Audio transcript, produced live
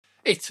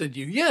It's a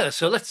new year,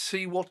 so let's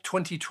see what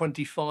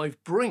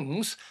 2025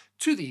 brings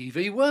to the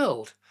EV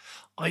world.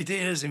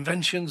 Ideas,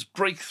 inventions,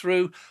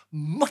 breakthrough,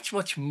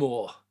 much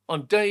more.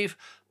 I'm Dave.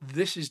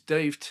 This is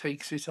Dave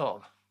Takes It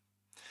On.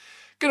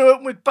 Going to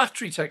open with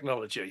battery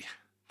technology.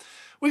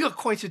 We got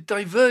quite a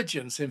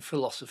divergence in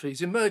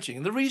philosophies emerging,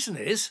 and the reason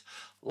is,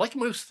 like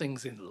most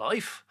things in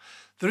life,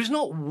 there is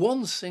not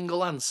one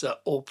single answer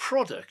or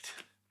product.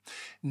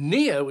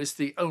 Nio is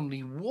the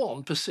only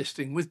one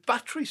persisting with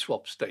battery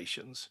swap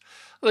stations.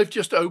 They've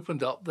just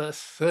opened up their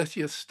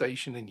 30th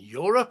station in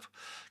Europe,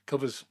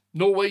 covers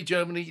Norway,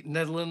 Germany,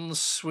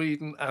 Netherlands,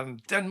 Sweden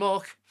and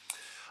Denmark.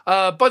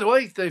 By the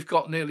way, they've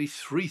got nearly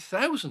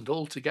 3,000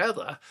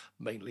 altogether,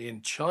 mainly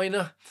in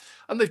China,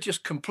 and they've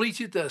just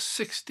completed their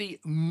 60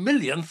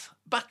 millionth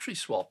battery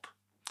swap.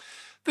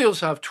 They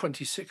also have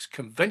 26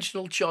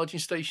 conventional charging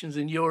stations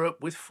in Europe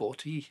with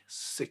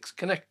 46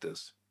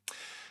 connectors.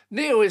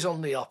 Nio is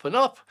on the up and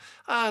up,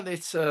 and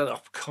it's an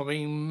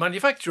upcoming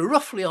manufacturer,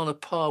 roughly on a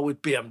par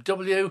with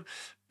BMW,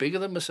 bigger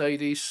than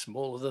Mercedes,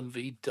 smaller than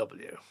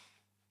VW.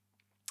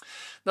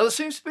 Now, there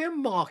seems to be a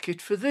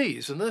market for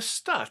these, and their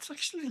stats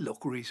actually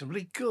look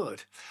reasonably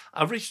good.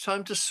 Average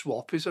time to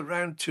swap is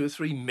around 2 or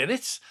 3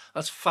 minutes.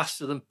 That's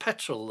faster than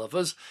petrol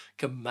lovers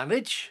can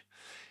manage.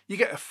 You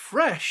get a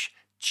fresh,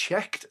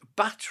 checked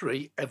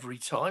battery every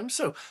time,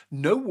 so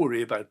no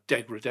worry about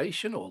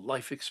degradation or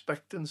life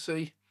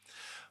expectancy.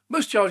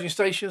 Most charging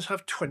stations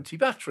have 20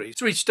 batteries,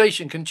 so each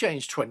station can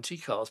change 20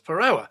 cars per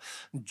hour.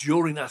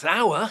 During that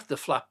hour, the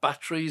flat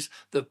batteries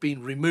that have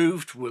been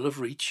removed will have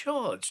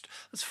recharged.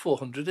 That's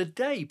 400 a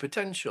day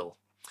potential.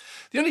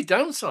 The only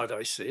downside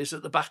I see is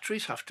that the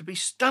batteries have to be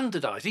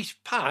standardised.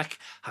 Each pack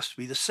has to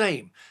be the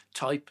same,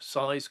 type,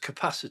 size,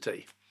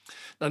 capacity.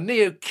 Now,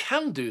 Nio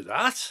can do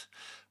that,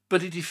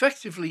 but it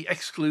effectively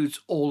excludes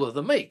all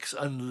other makes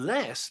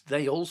unless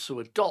they also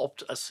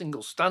adopt a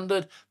single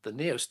standard, the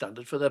Nio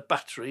standard for their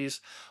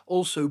batteries,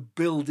 also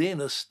build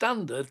in as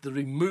standard the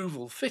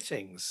removal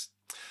fittings.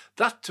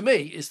 That to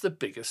me is the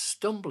biggest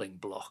stumbling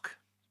block.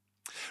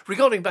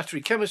 Regarding battery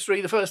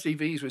chemistry, the first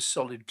EVs with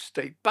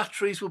solid-state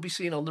batteries will be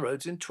seen on the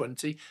roads in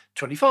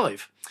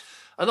 2025.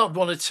 And not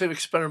one or two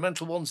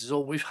experimental ones is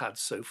all we've had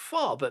so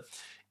far, but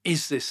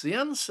is this the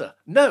answer?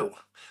 No,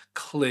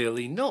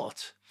 clearly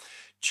not.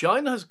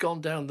 China has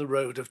gone down the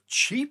road of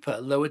cheaper,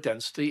 lower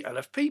density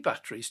LFP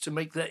batteries to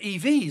make their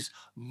EVs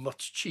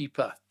much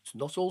cheaper. It's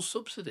not all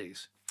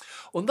subsidies.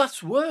 And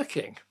that's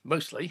working,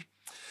 mostly.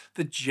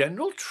 The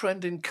general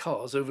trend in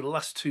cars over the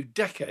last 2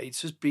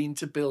 decades has been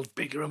to build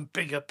bigger and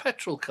bigger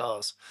petrol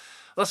cars.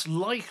 That's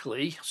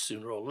likely,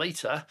 sooner or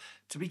later,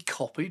 to be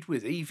copied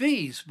with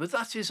EVs, but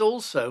that is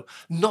also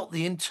not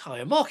the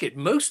entire market.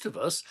 Most of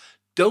us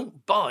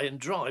don't buy and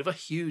drive a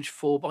huge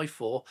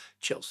 4x4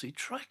 Chelsea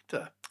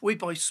tractor. We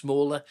buy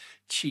smaller,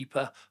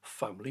 cheaper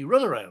family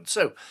runarounds.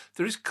 So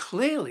there is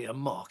clearly a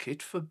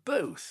market for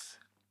both.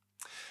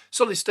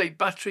 Solid-state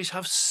batteries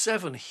have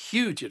 7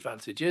 huge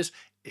advantages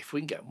if we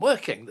can get them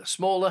working. They're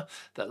smaller,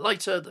 they're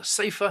lighter, they're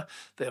safer,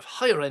 they have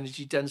higher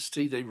energy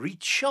density, they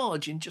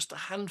recharge in just a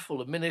handful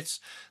of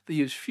minutes, they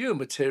use fewer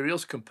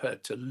materials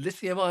compared to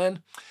lithium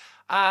ion,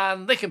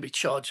 and they can be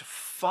charged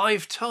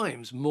 5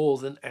 times more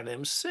than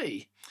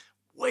NMC.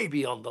 Way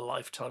beyond the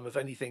lifetime of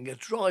anything a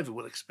driver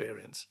will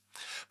experience.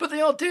 But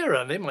they are dearer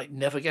and they might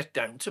never get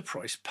down to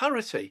price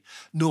parity,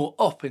 nor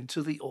up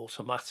into the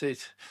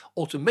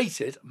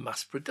automated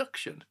mass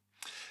production.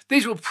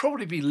 These will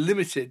probably be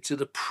limited to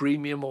the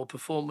premium or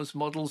performance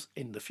models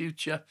in the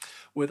future,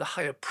 where the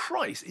higher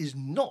price is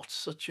not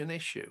such an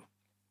issue.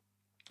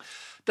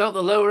 Down at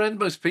the lower end,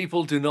 most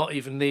people do not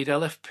even need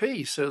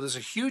LFP, so there's a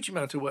huge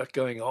amount of work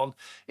going on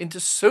into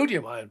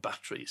sodium-ion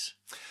batteries.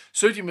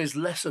 Sodium is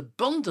less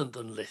abundant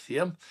than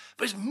lithium,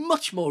 but it's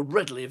much more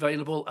readily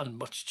available and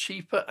much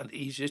cheaper and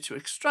easier to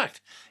extract.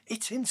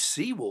 It's in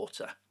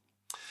seawater.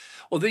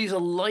 Well, these are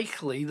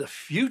likely the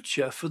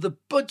future for the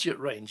budget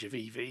range of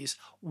EVs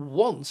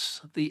once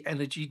the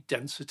energy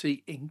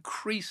density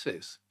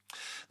increases.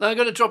 Now I'm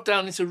going to drop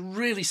down into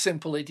really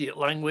simple idiot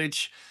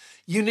language.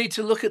 You need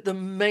to look at the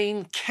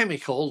main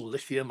chemical,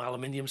 lithium,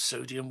 aluminium,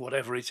 sodium,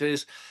 whatever it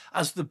is,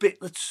 as the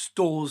bit that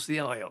stores the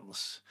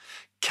ions.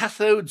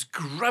 Cathodes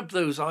grab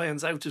those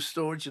ions out of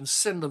storage and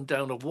send them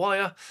down a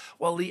wire,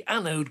 while the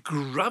anode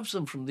grabs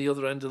them from the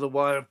other end of the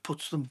wire and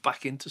puts them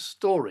back into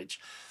storage.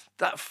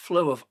 That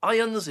flow of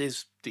ions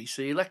is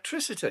DC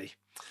electricity.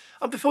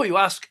 And before you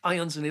ask,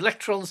 ions and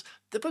electrons,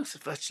 they're both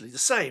virtually the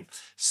same.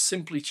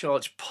 Simply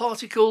charged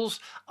particles.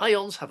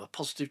 Ions have a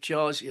positive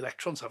charge,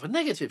 electrons have a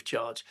negative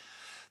charge.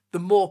 The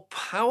more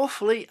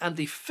powerfully and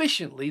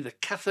efficiently the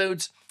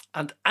cathodes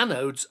and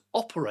anodes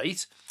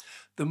operate,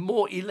 the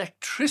more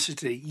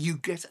electricity you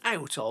get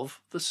out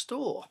of the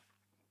store.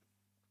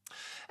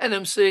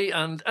 NMC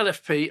and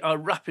LFP are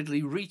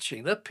rapidly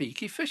reaching their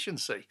peak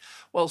efficiency,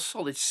 while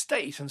solid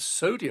state and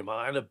sodium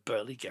ion are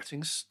barely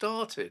getting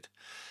started.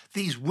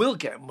 These will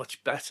get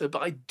much better,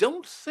 but I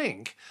don't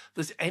think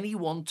that any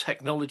one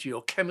technology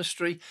or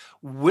chemistry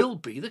will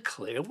be the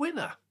clear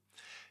winner.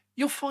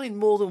 you'll find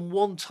more than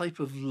one type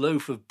of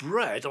loaf of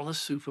bread on a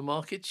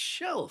supermarket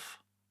shelf.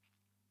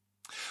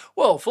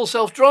 Well, full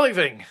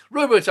self-driving,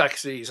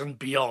 robotaxis and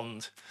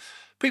beyond.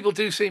 People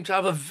do seem to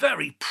have a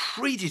very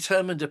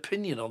predetermined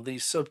opinion on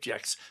these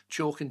subjects,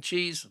 chalk and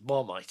cheese,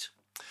 Marmite.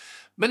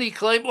 Many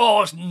claim,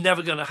 oh, it's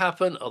never going to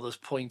happen. Others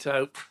point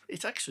out,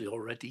 it actually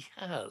already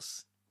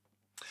has.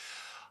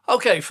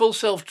 Okay, full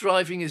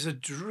self-driving is a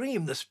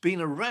dream that's been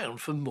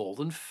around for more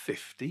than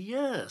 50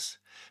 years.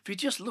 If you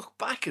just look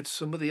back at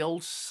some of the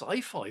old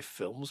sci-fi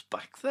films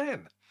back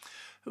then.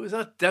 Who was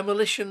that?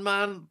 Demolition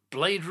Man,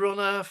 Blade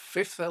Runner,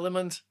 Fifth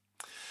Element.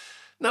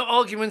 Now,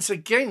 arguments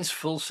against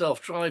full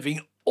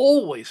self-driving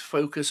always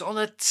focus on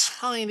a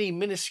tiny,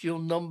 minuscule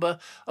number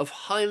of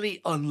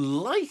highly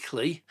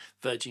unlikely,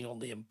 verging on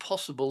the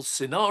impossible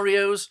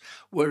scenarios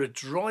where a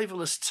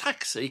driverless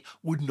taxi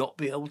would not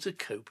be able to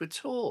cope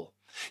at all.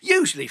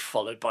 Usually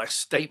followed by a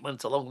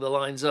statement along the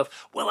lines of,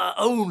 well,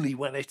 only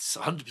when it's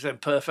 100%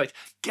 perfect,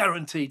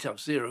 guaranteed to have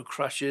zero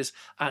crashes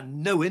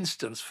and no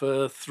incidents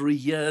for 3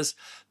 years,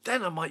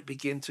 then I might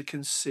begin to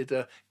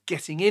consider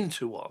getting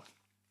into one.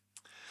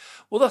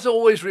 Well, that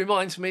always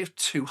reminds me of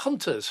two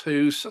hunters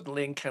who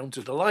suddenly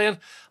encountered a lion,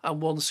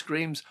 and one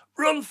screams,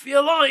 "Run for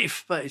your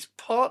life!" But his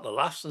partner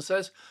laughs and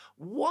says,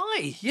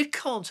 "Why? You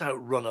can't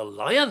outrun a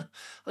lion."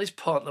 And his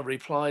partner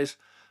replies,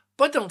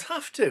 "But I don't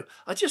have to.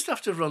 I just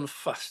have to run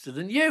faster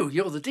than you.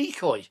 You're the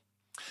decoy."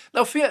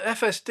 Now,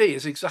 FSD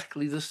is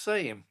exactly the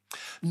same.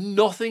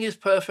 Nothing is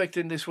perfect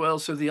in this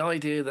world, so the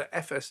idea that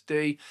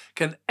FSD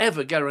can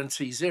ever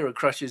guarantee zero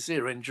crashes,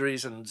 zero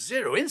injuries, and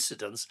zero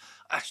incidents,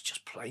 that's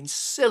just plain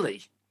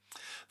silly.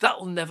 That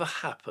will never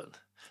happen.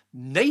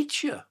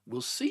 Nature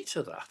will see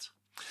to that.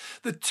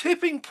 The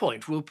tipping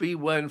point will be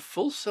when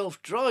full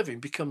self-driving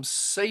becomes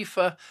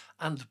safer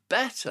and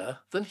better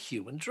than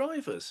human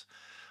drivers.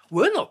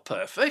 We're not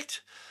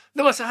perfect.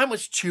 No matter how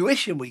much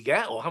tuition we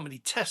get or how many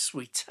tests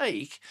we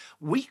take,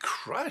 we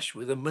crash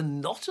with a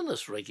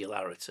monotonous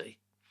regularity.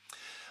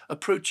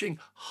 Approaching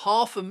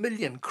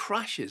 500,000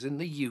 crashes in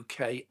the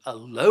UK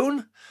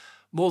alone,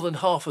 more than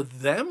half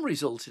of them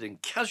resulted in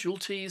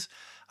casualties,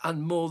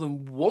 and more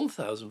than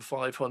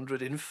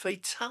 1,500 in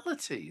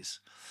fatalities.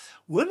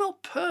 We're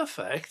not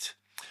perfect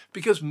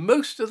because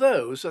most of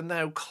those are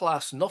now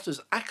classed not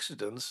as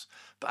accidents,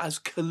 but as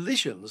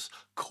collisions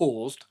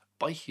caused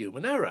by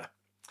human error.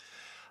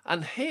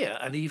 And here,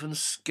 an even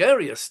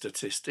scarier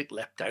statistic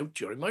leapt out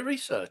during my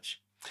research.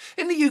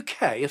 In the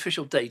UK,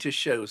 official data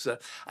shows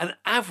that an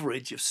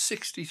average of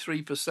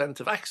 63%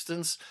 of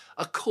accidents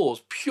are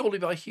caused purely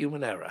by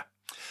human error.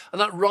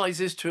 And that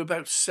rises to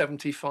about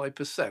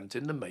 75%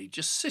 in the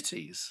major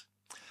cities.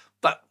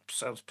 That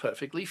sounds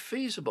perfectly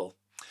feasible.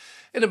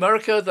 In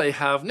America, they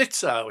have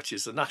NHTSA, which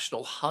is the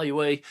National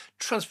Highway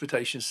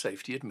Transportation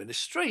Safety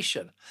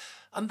Administration,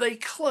 and they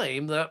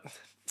claim that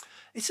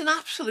it's an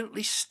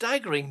absolutely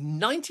staggering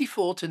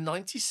 94 to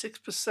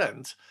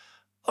 96%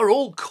 are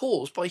all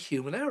caused by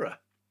human error.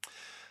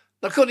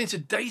 Now, according to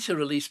data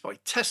released by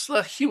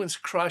Tesla, humans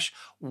crash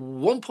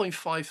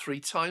 1.53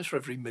 times for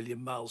every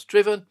million miles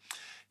driven.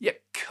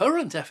 Yet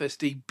current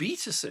FSD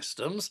beta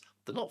systems,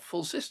 they're not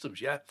full systems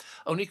yet,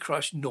 only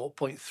crash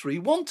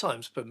 0.31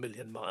 times per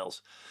million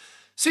miles.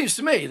 Seems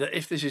to me that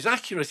if this is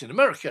accurate in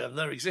America and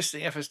their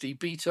existing FSD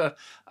beta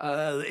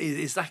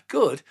is that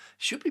good, it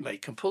should be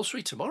made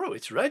compulsory tomorrow.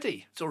 It's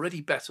ready. It's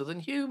already better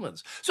than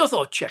humans. So I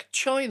thought I'd check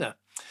China.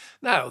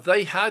 Now,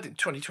 they had in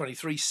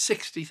 2023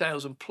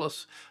 60,000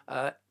 plus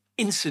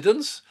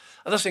incidents,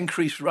 and that's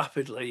increased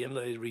rapidly in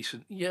the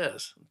recent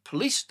years.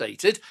 Police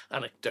stated,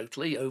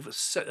 anecdotally,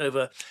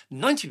 over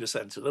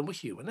 90% of them were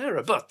human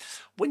error. But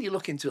when you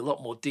look into a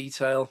lot more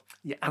detail,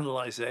 you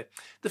analyse it,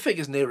 the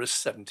figure's near as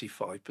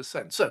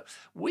 75%. So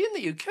we in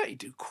the UK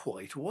do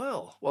quite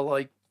well. Well,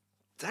 I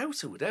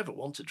doubt I would ever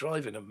want to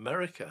drive in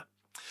America.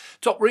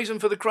 Top reason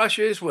for the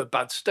crashes were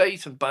bad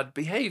state and bad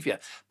behaviour.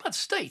 Bad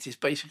state is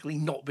basically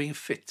not being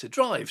fit to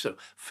drive, so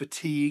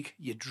fatigue,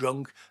 you're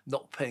drunk,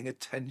 not paying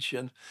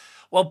attention.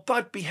 While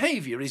bad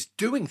behaviour is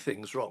doing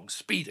things wrong,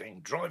 speeding,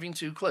 driving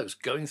too close,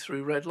 going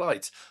through red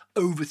lights,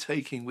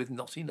 overtaking with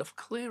not enough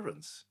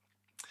clearance.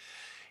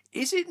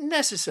 Is it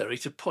necessary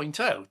to point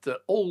out that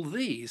all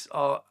these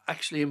are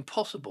actually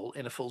impossible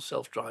in a full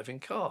self-driving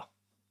car?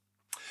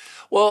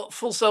 Well,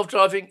 full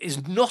self-driving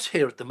is not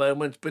here at the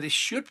moment, but it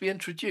should be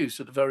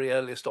introduced at the very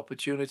earliest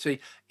opportunity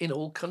in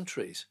all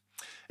countries.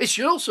 It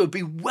should also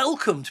be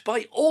welcomed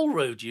by all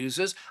road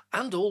users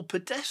and all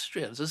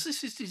pedestrians, as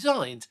this is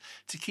designed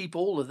to keep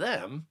all of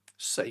them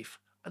safe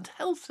and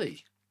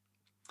healthy.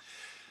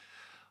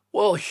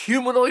 Well,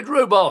 humanoid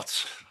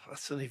robots,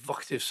 that's an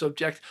evocative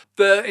subject.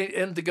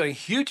 They're undergoing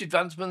huge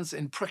advancements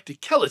in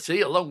practicality,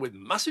 along with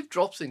massive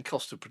drops in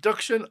cost of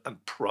production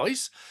and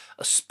price,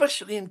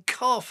 especially in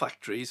car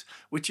factories,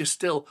 which are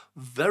still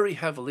very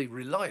heavily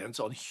reliant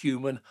on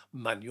human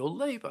manual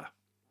labour.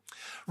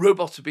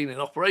 Robots have been in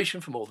operation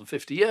for more than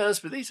 50 years,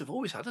 but these have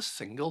always had a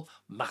single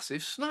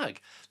massive snag.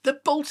 They're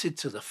bolted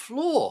to the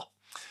floor.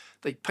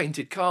 They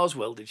painted cars,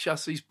 welded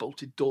chassis,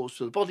 bolted doors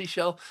to the body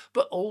shell,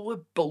 but all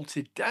were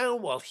bolted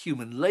down while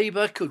human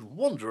labour could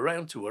wander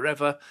around to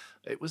wherever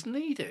it was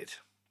needed.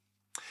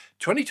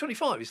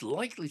 2025 is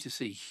likely to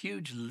see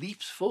huge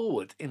leaps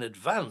forward in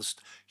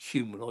advanced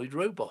humanoid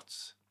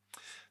robots.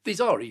 These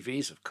are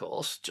EVs, of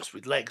course, just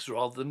with legs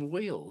rather than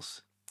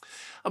wheels.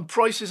 And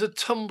prices are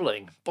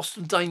tumbling.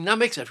 Boston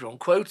Dynamics, everyone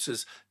quotes,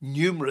 as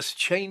numerous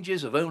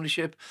changes of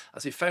ownership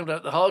as it found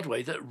out the hard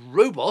way that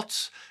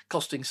robots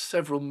costing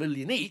several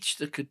million each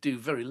that could do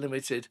very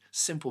limited,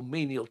 simple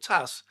menial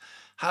tasks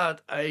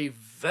had a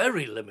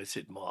very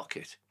limited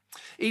market.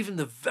 Even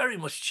the very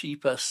much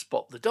cheaper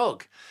Spot the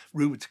Dog,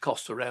 rumoured to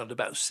cost around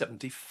about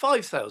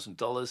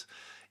 $75,000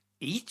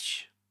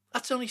 each,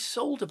 that's only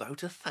sold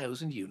about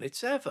 1,000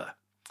 units ever.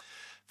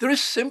 There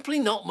is simply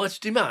not much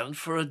demand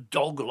for a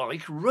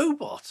dog-like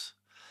robot.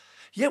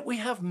 Yet we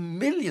have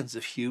millions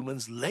of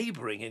humans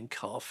labouring in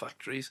car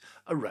factories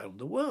around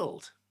the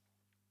world.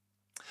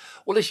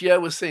 Well, this year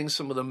we're seeing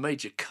some of the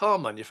major car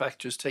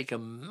manufacturers take a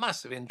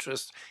massive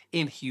interest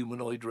in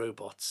humanoid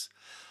robots.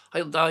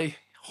 Hyundai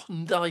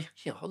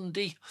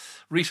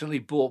recently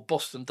bought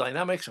Boston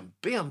Dynamics, and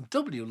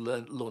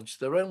BMW launched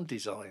their own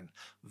design.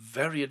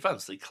 Very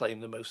advanced, they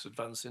claim the most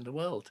advanced in the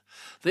world.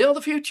 They are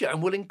the future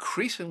and will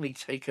increasingly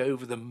take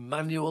over the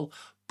manual,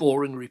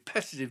 boring,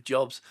 repetitive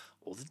jobs,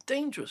 or the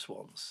dangerous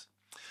ones.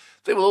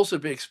 They will also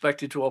be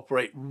expected to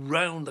operate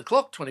round the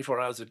clock, 24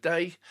 hours a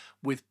day,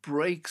 with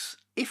breaks,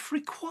 if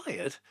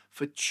required,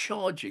 for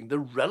charging the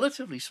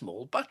relatively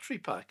small battery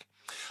pack.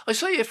 I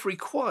say if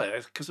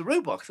required because the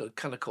robot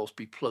can of course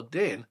be plugged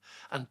in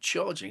and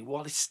charging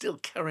while it's still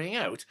carrying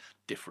out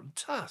different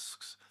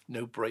tasks.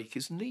 No break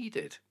is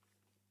needed.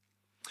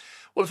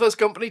 Well, the first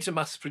company to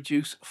mass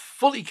produce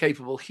fully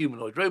capable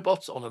humanoid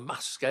robots on a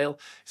mass scale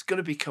is going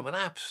to become an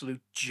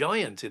absolute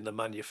giant in the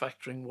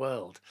manufacturing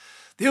world.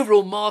 The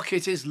overall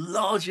market is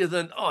larger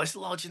than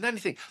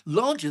anything,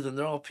 larger than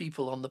there are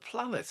people on the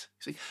planet.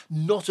 See,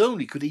 not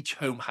only could each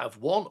home have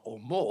one or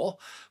more,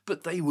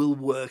 but they will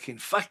work in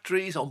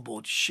factories, on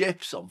board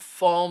ships, on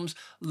farms,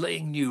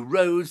 laying new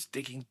roads,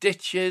 digging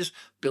ditches,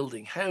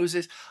 building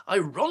houses.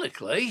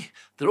 Ironically,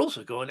 they're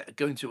also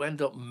going to end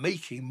up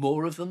making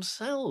more of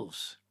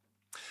themselves.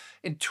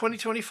 In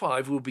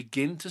 2025, we'll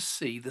begin to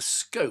see the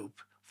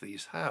scope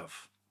these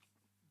have.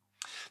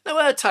 Now,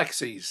 air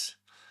taxis.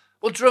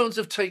 Well, drones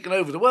have taken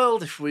over the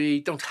world. If we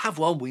don't have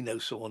one, we know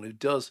someone who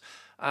does.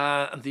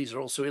 And these are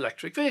also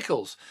electric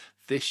vehicles.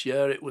 This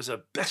year, it was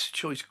a best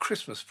choice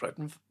Christmas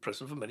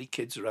present for many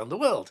kids around the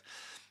world.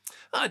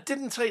 It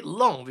didn't take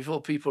long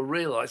before people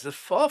realised that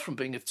far from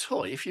being a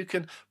toy, if you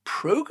can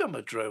program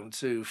a drone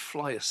to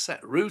fly a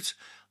set route,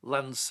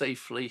 land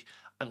safely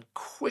and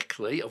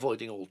quickly,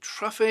 avoiding all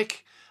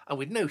traffic, and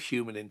with no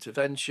human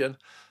intervention,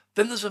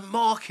 then there's a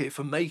market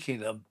for making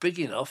them big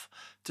enough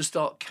to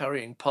start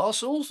carrying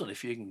parcels. And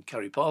if you can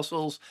carry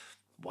parcels,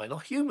 why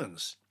not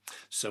humans?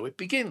 So it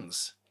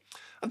begins.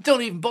 And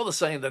don't even bother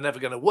saying they're never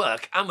going to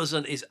work.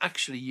 Amazon is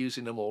actually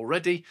using them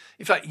already.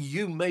 In fact,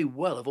 you may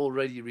well have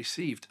already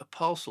received a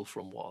parcel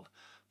from one.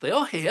 They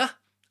are here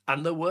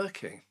and they're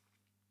working.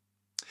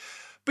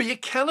 But you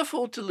can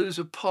afford to lose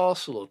a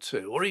parcel or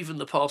two, or even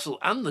the parcel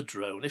and the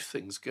drone if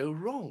things go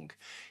wrong.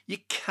 You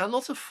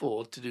cannot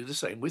afford to do the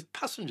same with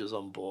passengers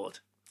on board.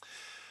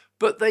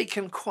 But they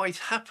can quite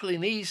happily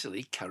and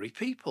easily carry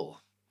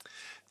people.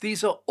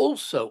 These are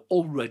also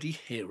already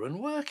here and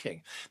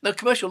working. Now,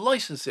 commercial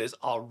licenses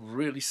are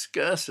really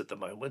scarce at the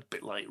moment, a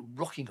bit like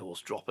rocking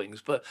horse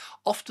droppings, but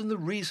often the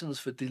reasons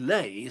for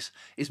delays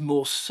is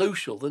more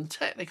social than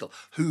technical.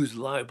 Who's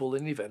liable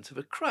in the event of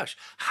a crash?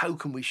 How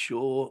can we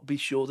be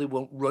sure they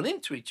won't run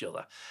into each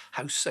other?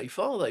 How safe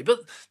are they?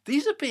 But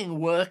these are being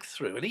worked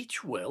through, and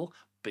each will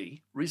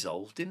be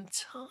resolved in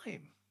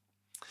time,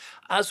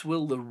 as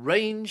will the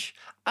range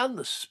and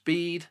the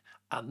speed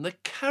and the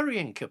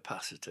carrying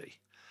capacity.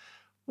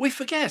 We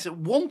forget at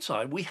one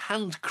time we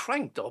hand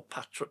cranked our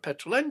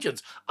petrol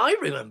engines. I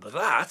remember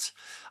that,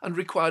 and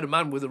required a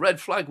man with a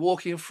red flag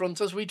walking in front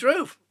as we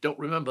drove. Don't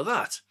remember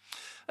that.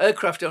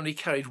 Aircraft only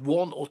carried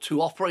one or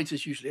two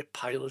operators, usually a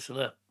pilot and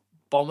a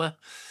bomber,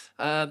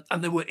 and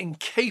they were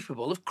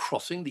incapable of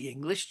crossing the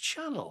English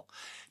Channel.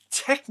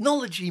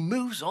 Technology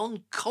moves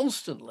on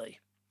constantly.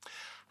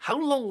 How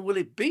long will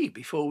it be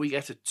before we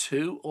get a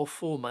 2 or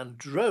 4 man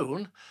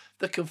drone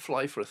that can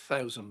fly for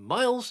 1,000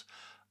 miles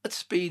at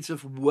speeds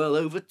of well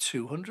over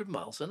 200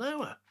 miles an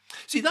hour?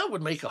 See, that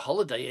would make a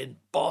holiday in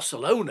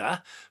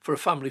Barcelona for a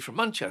family from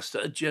Manchester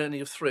a journey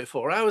of 3 or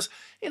 4 hours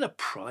in a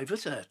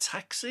private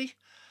Airtaxi.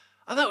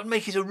 And that would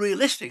make it a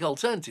realistic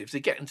alternative to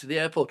getting to the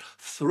airport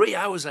 3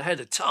 hours ahead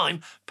of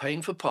time,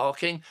 paying for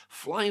parking,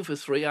 flying for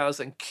 3 hours,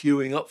 then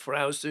queuing up for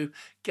hours to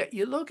get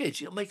your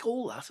luggage. It'll make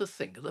all that a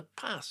thing of the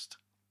past.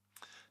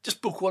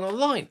 Just book one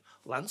online,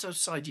 lands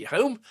outside your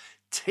home,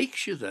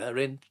 takes you there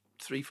in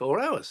 3-4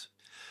 hours.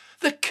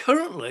 They're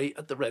currently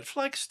at the red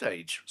flag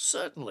stage,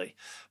 certainly,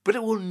 but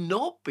it will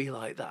not be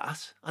like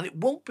that, and it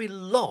won't be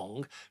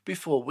long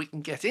before we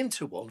can get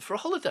into one for a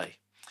holiday.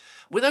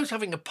 Without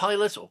having a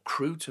pilot or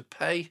crew to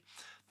pay,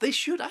 they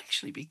should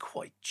actually be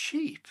quite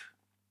cheap.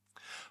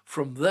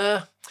 From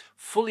there,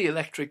 fully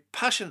electric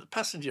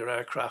passenger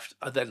aircraft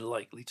are then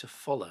likely to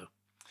follow.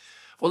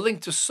 Well,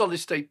 linked to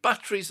solid-state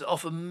batteries that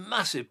offer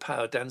massive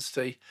power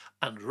density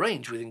and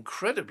range with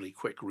incredibly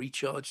quick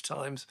recharge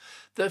times,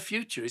 their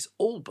future is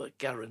all but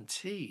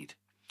guaranteed.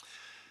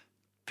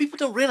 People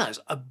don't realise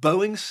a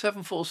Boeing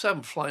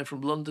 747 flying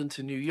from London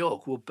to New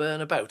York will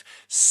burn about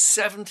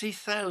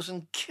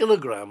 70,000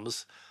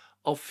 kilograms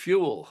of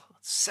fuel,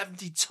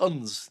 70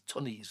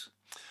 tonnes,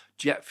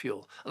 jet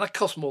fuel, and that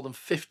costs more than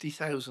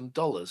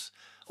 $50,000,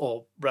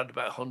 or round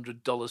about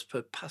 $100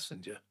 per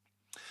passenger.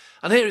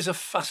 And here is a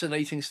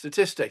fascinating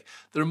statistic.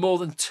 There are more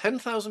than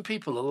 10,000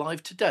 people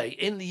alive today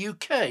in the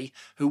UK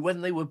who,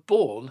 when they were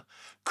born,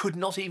 could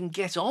not even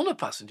get on a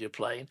passenger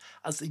plane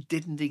as they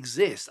didn't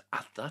exist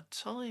at that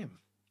time.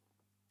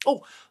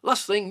 Oh,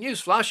 last thing,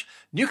 newsflash,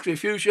 nuclear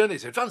fusion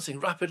is advancing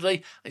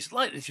rapidly. It's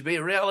likely to be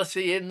a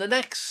reality in the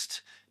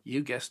next,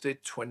 you guessed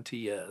it, 20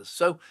 years.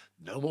 So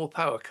no more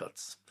power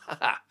cuts.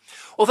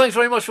 Well, thanks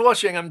very much for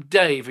watching. I'm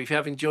Dave. If you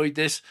have enjoyed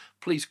this,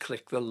 please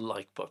click the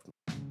like button.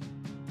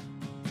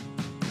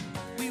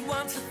 We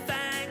want to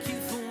thank you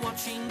for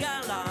watching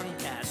along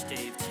as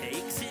Dave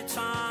takes it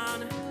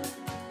on.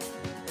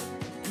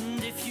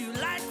 And if you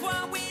like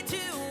what we do,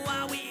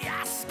 all we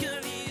ask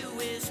of you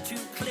is to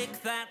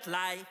click that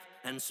like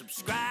and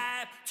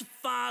subscribe to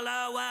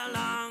follow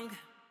along.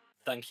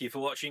 Thank you for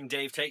watching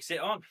Dave Takes It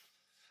On.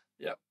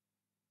 Yep.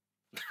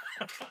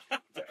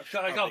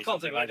 I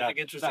can't think of anything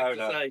interesting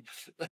to say.